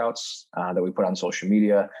of workouts that we put on social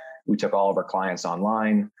media. We took all of our clients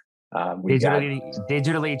online.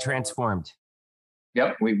 Digitally transformed.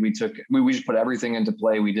 Yep. We just put everything into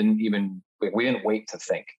play. We didn't wait to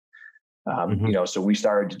think. So we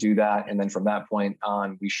started to do that. And then from that point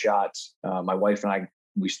on, we shot, my wife and I,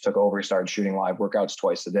 we took over, started shooting live workouts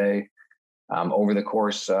twice a day. Over the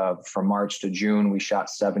course of from March to June, we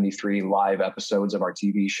shot 73 live episodes of our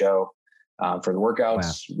TV show. For the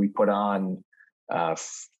workouts, we put on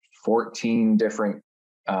 14 different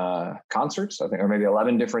concerts, I think, or maybe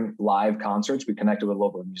 11 different live concerts. We connected with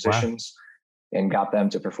local musicians and got them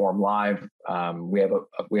to perform live. We had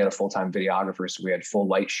a full-time videographer, so we had full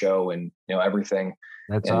light show and everything.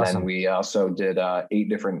 That's awesome. Then we also did 8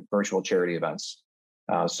 different virtual charity events.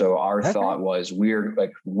 So our thought was we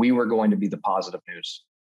were going to be the positive news.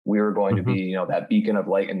 We were going to be that beacon of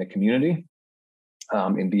light in the community.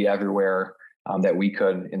 And be everywhere that we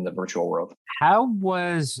could in the virtual world. How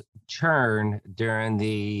was Churn during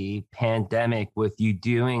the pandemic with you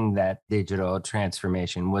doing that digital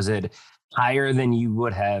transformation? Was it higher than you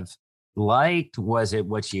would have liked? Was it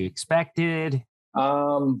what you expected?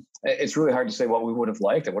 It's really hard to say what we would have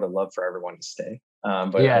liked. I would have loved for everyone to stay.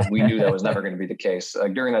 But we knew that was never going to be the case.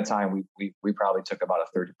 During that time, we probably took about a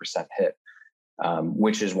 30% hit.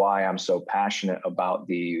 Which is why I'm so passionate about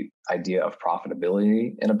the idea of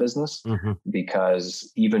profitability in a business,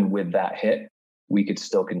 because even with that hit, we could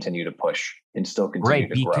still continue to push and still continue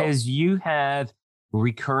to grow. Because you have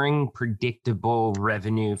recurring, predictable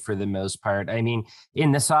revenue for the most part. I mean,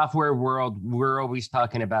 in the software world, we're always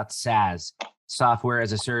talking about SaaS, software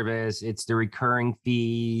as a service. It's the recurring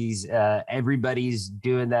fees. Everybody's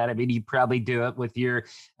doing that. I mean, you probably do it with your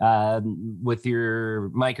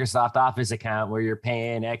Microsoft Office account where you're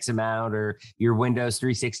paying X amount, or your Windows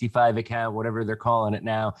 365 account, whatever they're calling it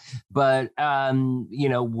now. But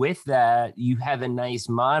with that, you have a nice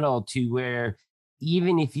model to where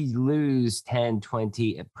even if you lose 10,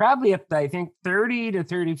 20, probably up to, I think 30 to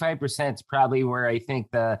 35% is probably where I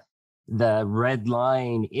think the red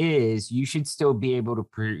line is. You should still be able to,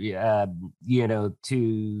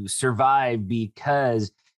 to survive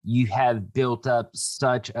because you have built up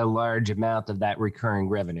such a large amount of that recurring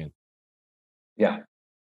revenue. Yeah.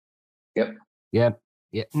 Yep.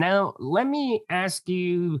 Now, let me ask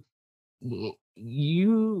you,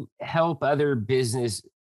 you help other business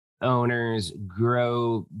owners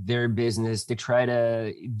grow their business to try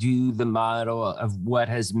to do the model of what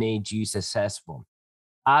has made you successful.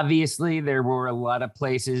 Obviously, there were a lot of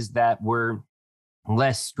places that were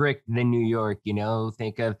less strict than New York.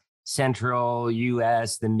 Think of central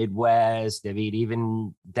US, the Midwest, I mean,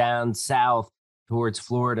 even down south towards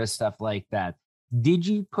Florida, stuff like that. Did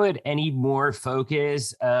you put any more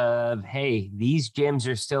focus of, hey, these gyms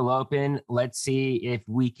are still open. Let's see if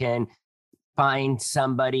we can find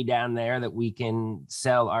somebody down there that we can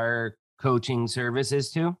sell our coaching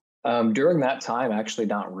services to? During that time, actually,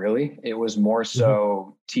 not really. It was more Mhm.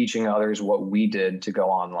 so teaching others what we did to go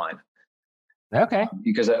online. Okay.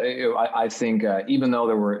 Because I think even though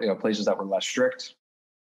there were places that were less strict,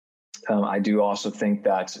 I do also think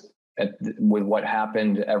that with what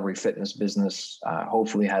happened, every fitness business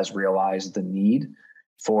hopefully has realized the need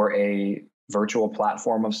for a virtual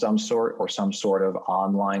platform of some sort or some sort of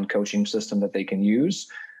online coaching system that they can use,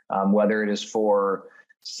 whether it is for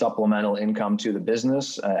supplemental income to the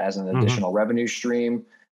business as an Hmm. additional revenue stream,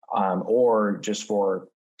 or just for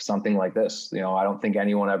something like this. I don't think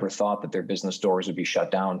anyone ever thought that their business doors would be shut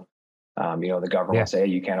down. The government Yeah. would say, hey,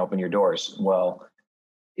 you can't open your doors. Well,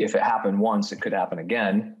 if it happened once, it could happen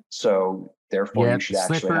again. So therefore, you Yep. should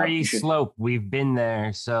actually have, Slippery you should, slope. We've been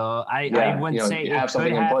there. So I yeah, wouldn't say you it have could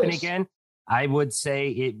something in happen place. again. I would say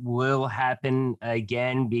it will happen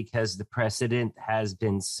again because the precedent has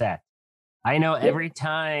been set. I know Yep. every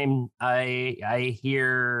time I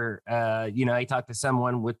hear I talk to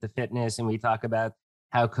someone with the fitness and we talk about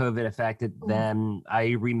how COVID affected them.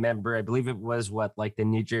 I remember, I believe it was like the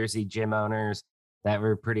New Jersey gym owners that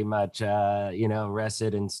were pretty much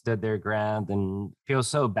arrested and stood their ground and feel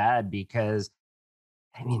so bad because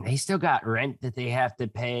I mean they still got rent that they have to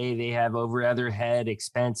pay. They have over other head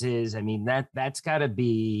expenses. I mean that's got to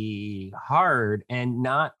be hard, and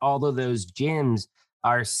not all of those gyms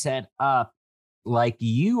are set up like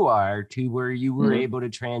you are to where you were Mm-hmm. able to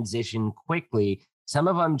transition quickly. Some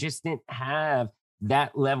of them just didn't have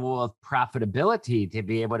that level of profitability to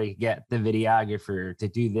be able to get the videographer to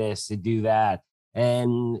do this, to do that.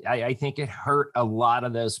 And I think it hurt a lot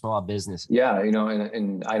of those small businesses. Yeah,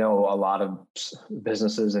 and I know a lot of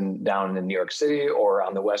businesses down in New York City or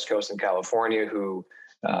on the West Coast in California who,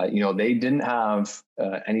 they didn't have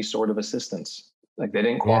any sort of assistance. Like they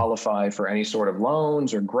didn't Yeah. qualify for any sort of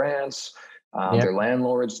loans or grants. Their Yep.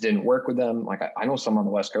 landlords didn't work with them. Like I know some on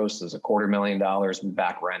the West Coast is $250,000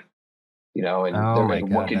 back rent. And Oh they're my like,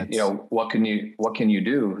 God. That's what can you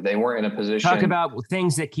do? They weren't in a talk position. about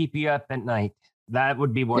things that keep you up at night. That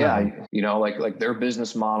would be one of them. Yeah, like their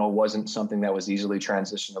business model wasn't something that was easily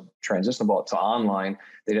transitionable to online.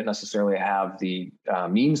 They didn't necessarily have the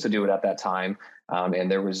means to do it at that time,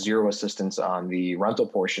 and there was zero assistance on the rental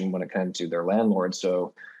portion when it came to their landlord.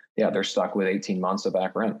 So, yeah, they're stuck with 18 months of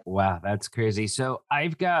back rent. Wow, that's crazy. So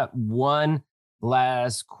I've got one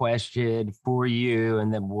last question for you,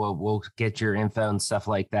 and then we'll get your info and stuff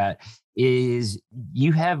like that. Is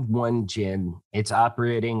you have one gym, it's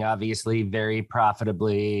operating obviously very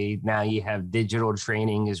profitably. Now you have digital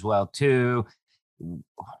training as well too.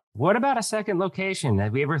 What about a second location?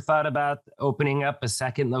 Have you ever thought about opening up a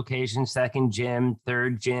second location, second gym,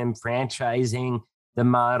 third gym, franchising the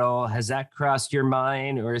model? Has that crossed your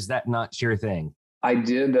mind, or is that not your thing? I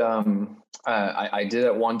did. I did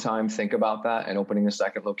at one time think about that and opening a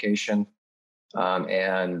second location.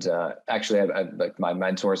 And actually, like my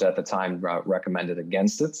mentors at the time recommended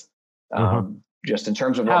against it. Mhm. Just in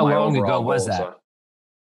terms of what How my long ago overall was goals that?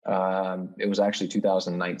 are. It was actually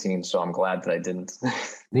 2019, so I'm glad that I didn't.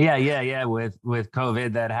 Yeah. With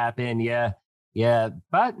COVID that happened. Yeah.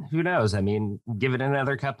 But who knows? I mean, give it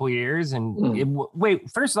another couple years and wait.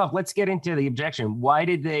 First off, let's get into the objection. Why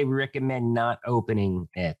did they recommend not opening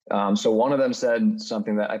it? So one of them said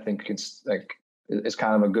something that I think is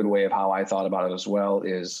kind of a good way of how I thought about it as well,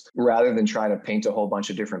 is rather than try to paint a whole bunch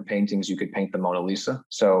of different paintings, you could paint the Mona Lisa.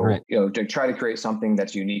 So, Right. To try to create something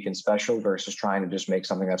that's unique and special versus trying to just make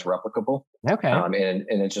something that's replicable. Okay. And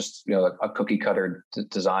it's just, a cookie cutter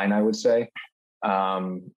design, I would say.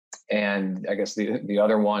 And I guess the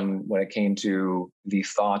other one, when it came to the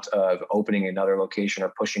thought of opening another location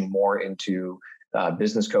or pushing more into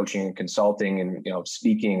business coaching and consulting and,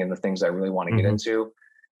 speaking and the things I really want to get into,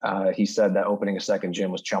 he said that opening a second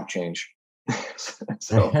gym was chump change.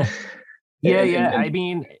 So, Yeah. I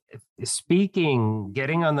mean,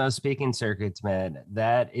 getting on those speaking circuits, man,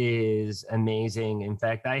 that is amazing. In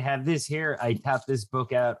fact, I have this here. I tap this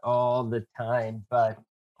book out all the time, but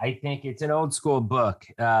I think it's an old school book.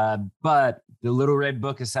 But the Little Red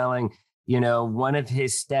Book is selling. One of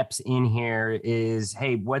his steps in here is,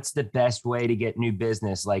 hey, what's the best way to get new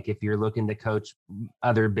business? Like if you're looking to coach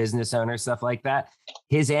other business owners, stuff like that.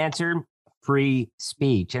 His answer, free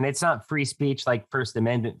speech. And it's not free speech like First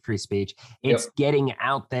Amendment free speech. It's getting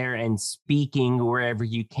out there and speaking wherever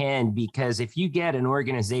you can, because if you get an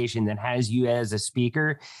organization that has you as a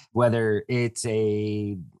speaker, whether it's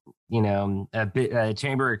a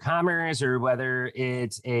chamber of commerce or whether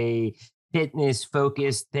it's a fitness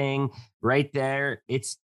focused thing right there.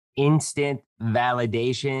 It's instant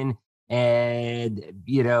validation. And,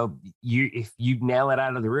 if you nail it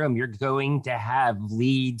out of the room, you're going to have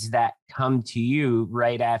leads that come to you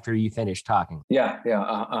right after you finish talking. Yeah,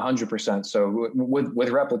 100%. So with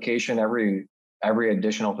replication, every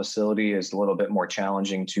additional facility is a little bit more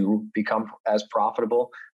challenging to become as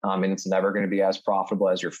profitable. And it's never going to be as profitable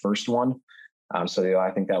as your first one. So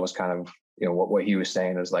I think that was kind of, what he was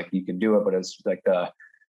saying is like, you can do it, but it's like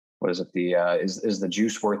is the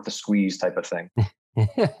juice worth the squeeze type of thing.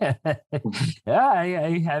 I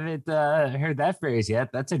haven't heard that phrase yet.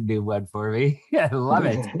 That's a new one for me. I love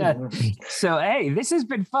it. So, hey, this has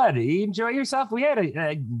been fun. You enjoy yourself? We had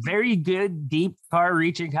a very good, deep,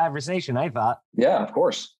 far-reaching conversation, I thought. Yeah, of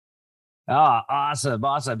course. Oh,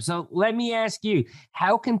 awesome. So let me ask you,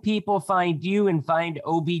 how can people find you and find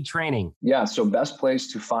OB training? Yeah, so best place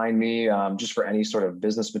to find me just for any sort of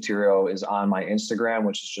business material is on my Instagram,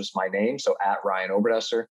 which is just my name. So at Ryan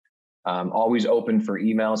Obernesser. Always open for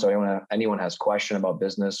email. So anyone has question about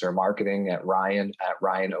business or marketing at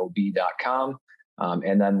ryan@ryanob.com.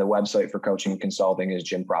 And then the website for coaching and consulting is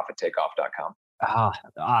gymprofittakeoff.com. Oh,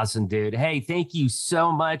 awesome, dude. Hey, thank you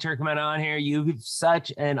so much for coming on here. You have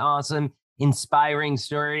such an awesome, inspiring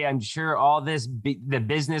story. I'm sure all the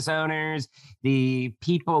business owners, the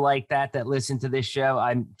people like that listen to this show,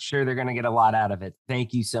 I'm sure they're going to get a lot out of it.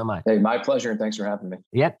 Thank you so much. Hey, my pleasure. And thanks for having me.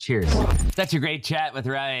 Yep. Cheers. Such a great chat with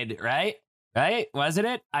Ryan, right? Right? Wasn't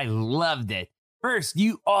it? I loved it. First,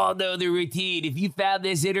 you all know the routine. If you found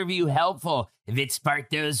this interview helpful, if it sparked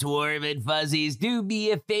those warm and fuzzies, do me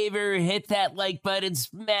a favor, hit that like button,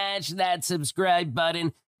 smash that subscribe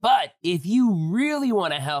button. But if you really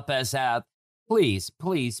want to help us out, please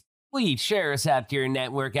share us out to your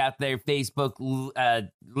network out there, Facebook,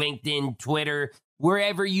 LinkedIn, Twitter,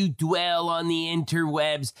 wherever you dwell on the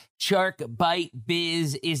interwebs. Shark Bite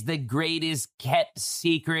Biz is the greatest kept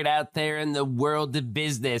secret out there in the world of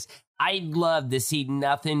business. I'd love to see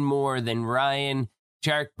nothing more than Ryan,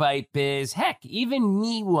 Shark Bite Biz, heck, even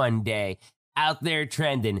me one day out there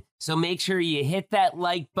trending. So make sure you hit that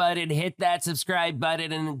like button, hit that subscribe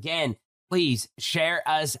button, and again, please share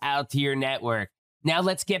us out to your network. Now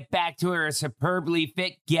let's get back to our superbly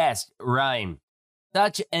fit guest, Ryan.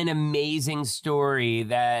 Such an amazing story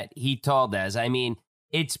that he told us. I mean,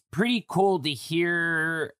 it's pretty cool to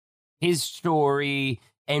hear his story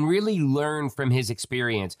and really learn from his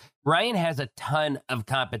experience. Ryan has a ton of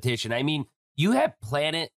competition. I mean, you have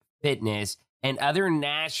Planet Fitness and other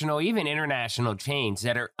national, even international chains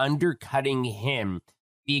that are undercutting him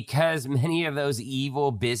because many of those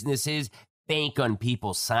evil businesses bank on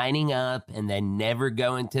people signing up and then never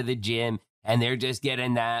going to the gym, and they're just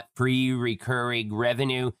getting that free recurring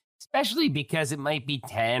revenue, especially because it might be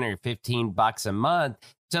 10 or 15 bucks a month.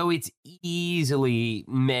 So it's easily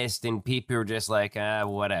missed, and people are just like,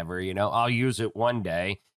 whatever, I'll use it one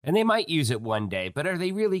day. And they might use it one day, but are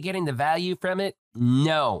they really getting the value from it?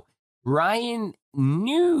 No. Ryan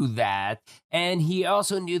knew that, and he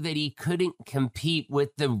also knew that he couldn't compete with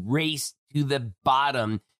the race to the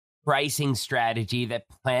bottom pricing strategy that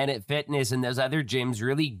Planet Fitness and those other gyms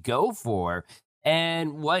really go for.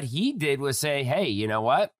 And what he did was say, hey, you know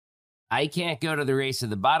what? I can't go to the race to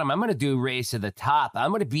the bottom. I'm going to do race to the top. I'm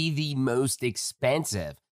going to be the most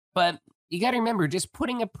expensive. But you got to remember, just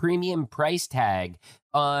putting a premium price tag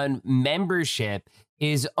on membership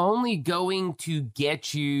is only going to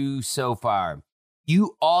get you so far.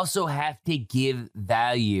 You also have to give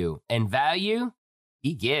value, and value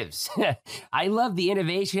he gives. I love the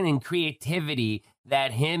innovation and creativity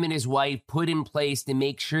that him and his wife put in place to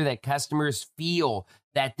make sure that customers feel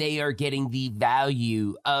that they are getting the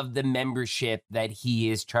value of the membership that he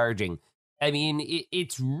is charging. I mean,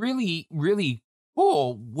 it's really, really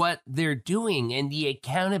cool what they're doing, and the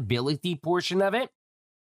accountability portion of it.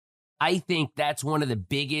 I think that's one of the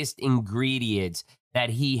biggest ingredients that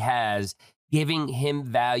he has, giving him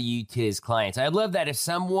value to his clients. I love that if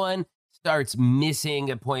someone starts missing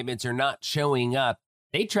appointments or not showing up,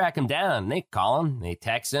 they track them down. They call them, they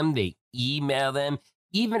text them, they email them,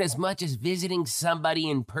 even as much as visiting somebody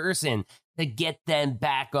in person to get them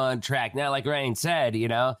back on track. Now, like Ryan said,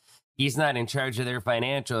 he's not in charge of their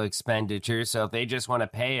financial expenditure. So if they just want to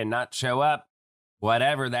pay and not show up,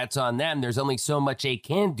 whatever, that's on them. There's only so much they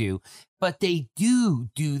can do. But they do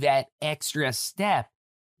that extra step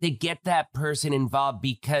to get that person involved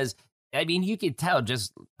because, I mean, you could tell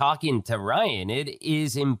just talking to Ryan, it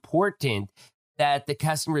is important that the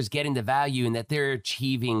customer is getting the value and that they're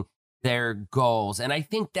achieving their goals. And I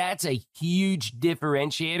think that's a huge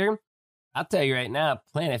differentiator. I'll tell you right now,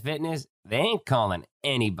 Planet Fitness, they ain't calling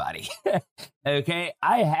anybody. Okay,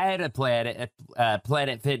 I had a Planet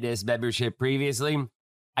Fitness membership previously.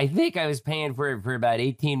 I think I was paying for it for about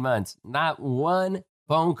 18 months. Not one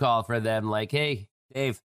phone call for them like, hey,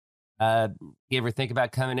 Dave, you ever think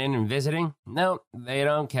about coming in and visiting? No, they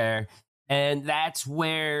don't care. And that's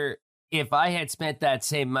where, if I had spent that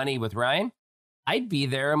same money with Ryan, I'd be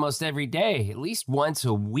there almost every day, at least once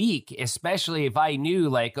a week, especially if I knew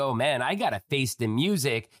like, oh man, I got to face the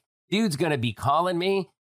music. Dude's going to be calling me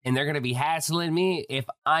and they're going to be hassling me if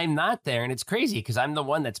I'm not there. And it's crazy because I'm the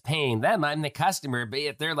one that's paying them. I'm the customer. But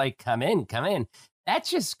if they're like, come in, that's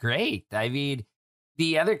just great. I mean,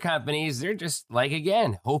 the other companies, they're just like,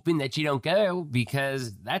 again, hoping that you don't go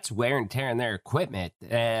because that's wear and tear on their equipment.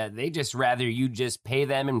 They just rather you just pay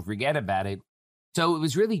them and forget about it. So it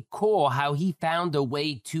was really cool how he found a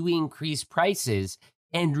way to increase prices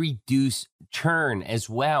and reduce churn as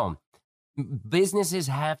well. Businesses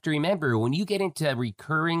have to remember, when you get into a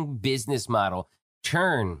recurring business model,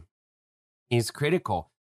 churn is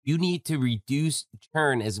critical. You need to reduce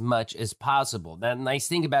churn as much as possible. The nice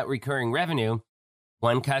thing about recurring revenue,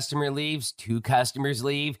 one customer leaves, two customers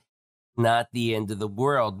leave, not the end of the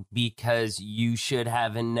world, because you should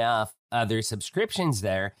have enough other subscriptions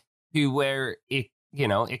there to where it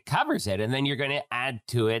covers it. And then you're going to add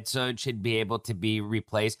to it. So it should be able to be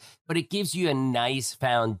replaced, but it gives you a nice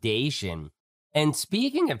foundation. And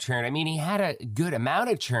speaking of churn, I mean, he had a good amount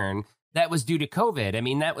of churn that was due to COVID. I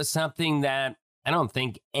mean, that was something that I don't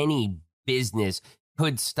think any business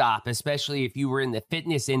could stop, especially if you were in the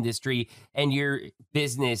fitness industry and your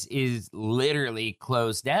business is literally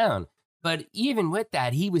closed down. But even with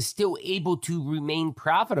that, he was still able to remain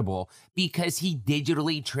profitable because he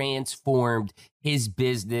digitally transformed his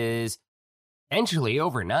business essentially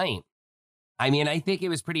overnight. I mean, I think it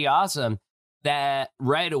was pretty awesome that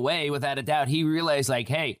right away, without a doubt, he realized like,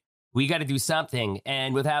 hey, we got to do something.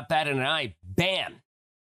 And without batting an eye, bam,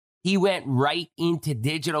 he went right into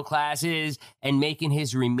digital classes and making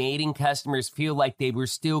his remaining customers feel like they were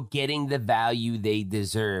still getting the value they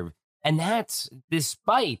deserve. And that's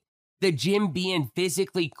despite the gym being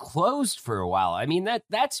physically closed for a while. I mean,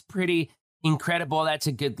 that's pretty incredible. That's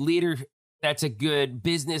a good leader. That's a good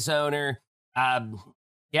business owner.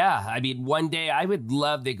 Yeah, I mean, one day I would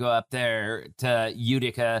love to go up there to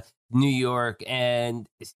Utica, New York, and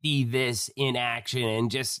see this in action and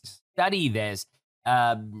just study this,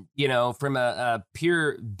 from a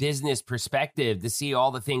pure business perspective, to see all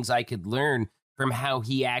the things I could learn from how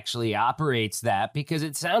he actually operates that, because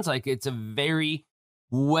it sounds like it's a very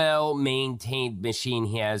well-maintained machine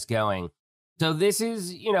he has going. So this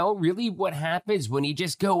is, really what happens when you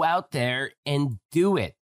just go out there and do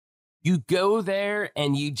it. You go there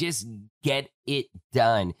and you just get it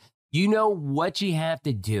done. You know what you have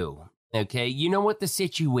to do, okay? You know what the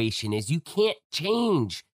situation is. You can't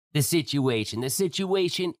change the situation. The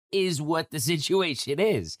situation is what the situation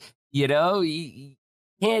is. You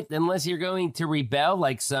can't, unless you're going to rebel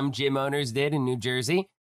like some gym owners did in New Jersey.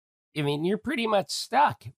 I mean, you're pretty much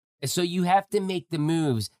stuck. So you have to make the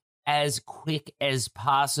moves as quick as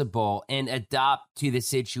possible and adapt to the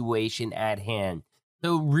situation at hand.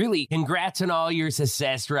 So really, congrats on all your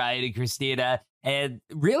success, Ryan and Christina. And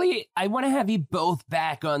really, I want to have you both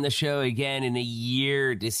back on the show again in a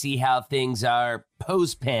year to see how things are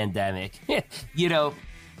post-pandemic.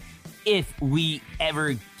 If we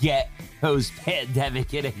ever get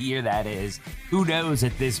post-pandemic in a year, that is. Who knows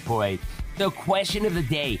at this point? So question of the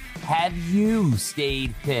day, have you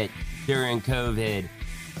stayed fit during COVID?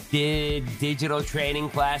 Did digital training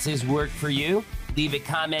classes work for you? Leave a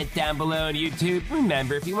comment down below on YouTube.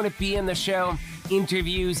 Remember, if you want to be in the show,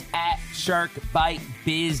 interviews at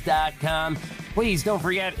sharkbitebiz.com. Please don't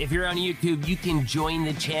forget, if you're on YouTube, you can join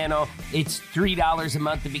the channel. It's $3 a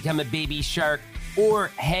month to become a baby shark. Or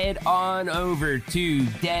head on over to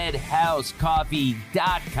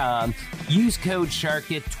deadhousecoffee.com. Use code SHARK,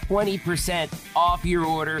 get 20% off your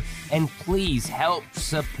order, and please help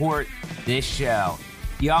support this show.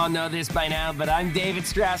 Y'all know this by now, but I'm David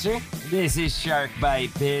Strasser. This is Shark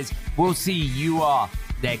Bite Biz. We'll see you all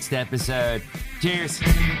next episode. Cheers.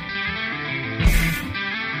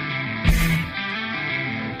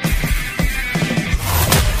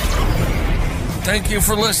 Thank you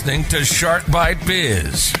for listening to Shark Bite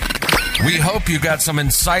Biz. We hope you got some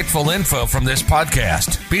insightful info from this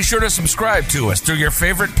podcast. Be sure to subscribe to us through your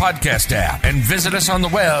favorite podcast app and visit us on the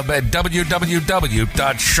web at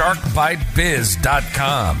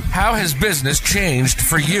www.sharkbitebiz.com. How has business changed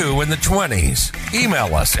for you in the 20s?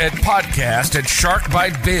 Email us at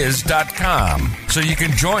podcast@sharkbitebiz.com so you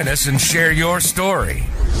can join us and share your story.